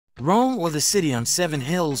Rome or the city on 7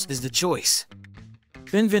 hills is the choice.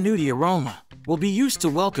 Benvenuti a Roma will be used to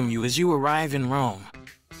welcome you as you arrive in Rome.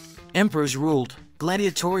 Emperors ruled,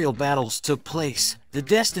 gladiatorial battles took place, the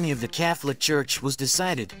destiny of the Catholic Church was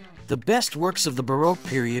decided, the best works of the Baroque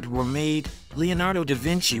period were made, Leonardo da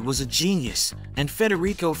Vinci was a genius, and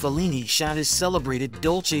Federico Fellini shot his celebrated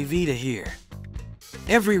Dolce Vita here.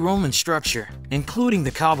 Every Roman structure, including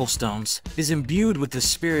the cobblestones, is imbued with the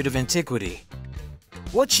spirit of antiquity.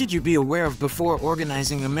 What should you be aware of before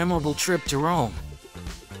organizing a memorable trip to Rome?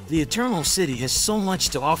 The Eternal City has so much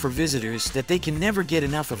to offer visitors that they can never get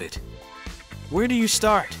enough of it. Where do you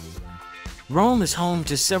start? Rome is home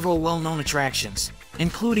to several well-known attractions,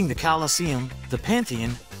 including the Colosseum, the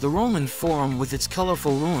Pantheon, the Roman Forum with its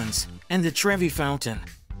colorful ruins, and the Trevi Fountain.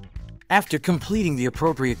 After completing the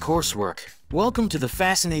appropriate coursework, welcome to the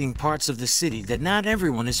fascinating parts of the city that not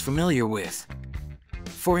everyone is familiar with.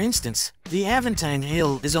 For instance, the Aventine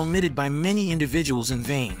Hill is omitted by many individuals in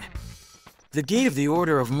vain. The gate of the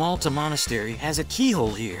Order of Malta Monastery has a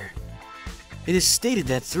keyhole here. It is stated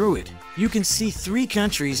that through it, you can see 3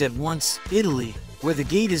 countries at once: Italy, where the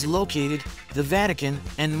gate is located, the Vatican,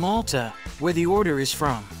 and Malta, where the order is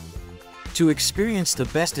from. To experience the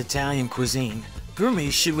best Italian cuisine,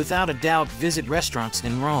 gourmets should without a doubt visit restaurants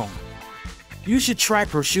in Rome. You should try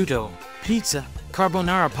prosciutto, pizza,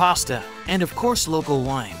 carbonara pasta, and of course local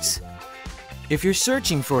wines. If you're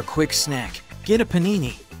searching for a quick snack, get a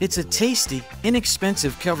panini. It's a tasty,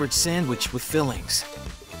 inexpensive covered sandwich with fillings.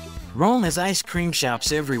 Rome has ice cream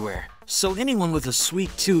shops everywhere, so anyone with a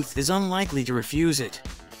sweet tooth is unlikely to refuse it.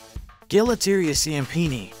 Gelateria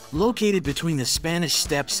Ciampini, located between the Spanish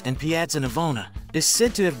Steps and Piazza Navona, is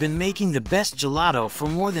said to have been making the best gelato for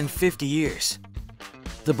more than 50 years.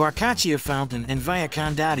 The Barcaccia Fountain and Via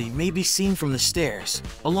Condotti may be seen from the stairs,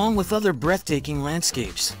 along with other breathtaking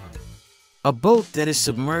landscapes. A boat that is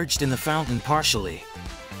submerged in the fountain partially.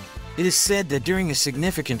 It is said that during a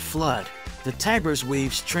significant flood, the Tiber's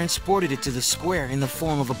waves transported it to the square in the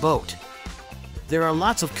form of a boat. There are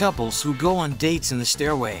lots of couples who go on dates in the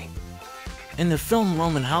stairway. In the film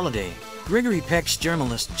Roman Holiday, Gregory Peck's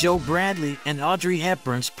journalist Joe Bradley and Audrey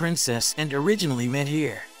Hepburn's Princess Anne originally met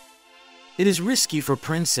here. It is risky for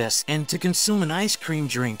Princess Anne to consume an ice cream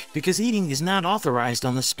drink because eating is not authorized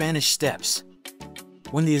on the Spanish Steps.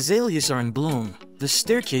 When the azaleas are in bloom, the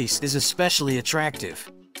staircase is especially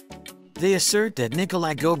attractive. They assert that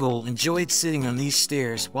Nikolai Gogol enjoyed sitting on these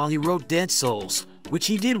stairs while he wrote Dead Souls, which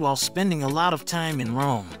he did while spending a lot of time in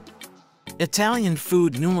Rome. Italian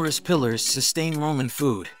food. Numerous pillars sustain Roman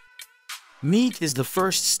food. Meat is the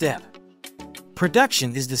first step.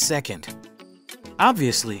 Production is the second.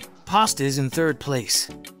 Obviously, pasta is in third place.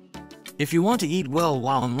 If you want to eat well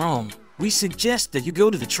while in Rome, we suggest that you go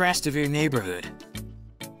to the Trastevere neighborhood.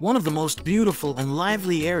 One of the most beautiful and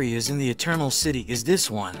lively areas in the Eternal City is this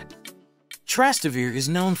one. Trastevere is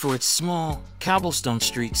known for its small, cobblestone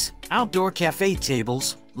streets, outdoor cafe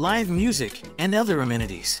tables, live music, and other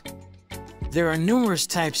amenities. There are numerous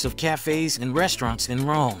types of cafes and restaurants in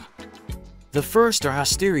Rome. The first are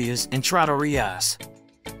Osterias and Trattorias.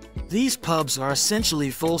 These pubs are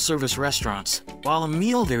essentially full-service restaurants. While a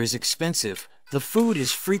meal there is expensive, the food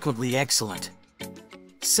is frequently excellent.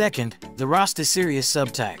 Second, the Rosticceria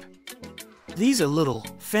subtype. These are little,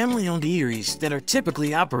 family-owned eateries that are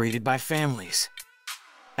typically operated by families.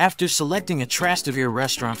 After selecting a Trastevere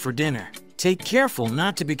restaurant for dinner, take careful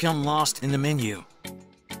not to become lost in the menu.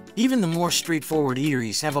 Even the more straightforward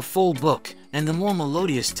eateries have a full book, and the more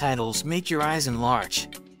melodious titles make your eyes enlarge.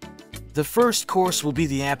 The first course will be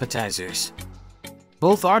the appetizers.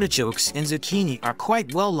 Both artichokes and zucchini are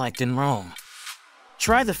quite well liked in Rome.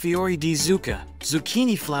 Try the fiori di zucca,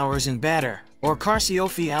 zucchini flowers in batter, or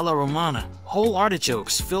carciofi alla romana, whole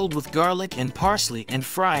artichokes filled with garlic and parsley and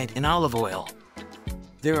fried in olive oil.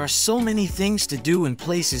 There are so many things to do and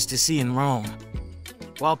places to see in Rome.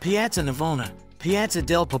 While Piazza Navona, Piazza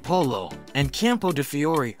del Popolo, and Campo de'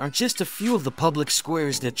 Fiori are just a few of the public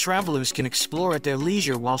squares that travelers can explore at their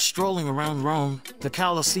leisure while strolling around Rome, the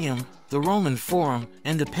Colosseum, the Roman Forum,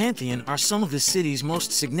 and the Pantheon are some of the city's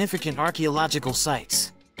most significant archaeological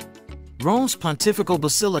sites. Rome's Pontifical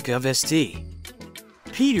Basilica of St.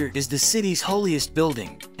 Peter is the city's holiest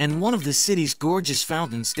building, and one of the city's gorgeous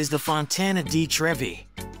fountains is the Fontana di Trevi.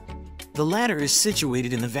 The latter is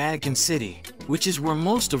situated in the Vatican City, which is where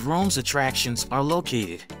most of Rome's attractions are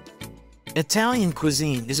located. Italian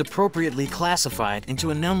cuisine is appropriately classified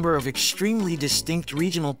into a number of extremely distinct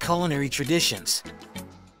regional culinary traditions.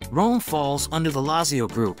 Rome falls under the Lazio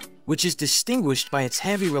group, which is distinguished by its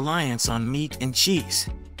heavy reliance on meat and cheese.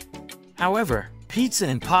 However, pizza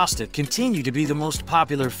and pasta continue to be the most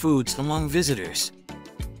popular foods among visitors.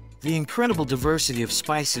 The incredible diversity of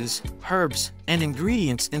spices, herbs, and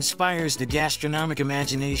ingredients inspires the gastronomic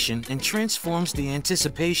imagination and transforms the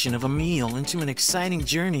anticipation of a meal into an exciting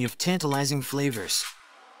journey of tantalizing flavors.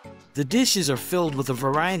 The dishes are filled with a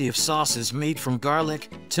variety of sauces made from garlic,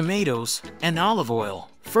 tomatoes, and olive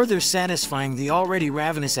oil, further satisfying the already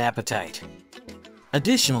ravenous appetite.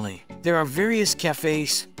 Additionally, there are various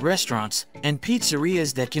cafes, restaurants, and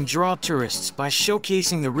pizzerias that can draw tourists by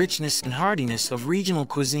showcasing the richness and heartiness of regional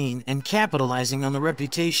cuisine and capitalizing on the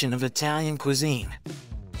reputation of Italian cuisine.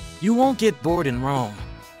 You won't get bored in Rome.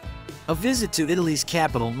 A visit to Italy's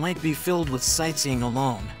capital might be filled with sightseeing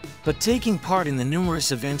alone, but taking part in the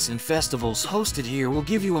numerous events and festivals hosted here will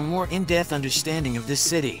give you a more in-depth understanding of this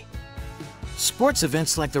city. Sports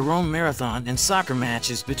events like the Rome Marathon and soccer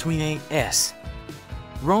matches between AS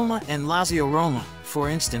Roma and Lazio Roma, for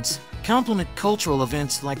instance, complement cultural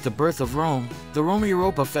events like the Birth of Rome, the Roma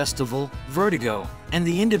Europa Festival, Vertigo, and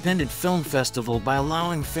the Independent Film Festival by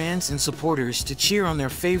allowing fans and supporters to cheer on their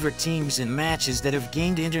favorite teams in matches that have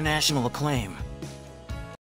gained international acclaim.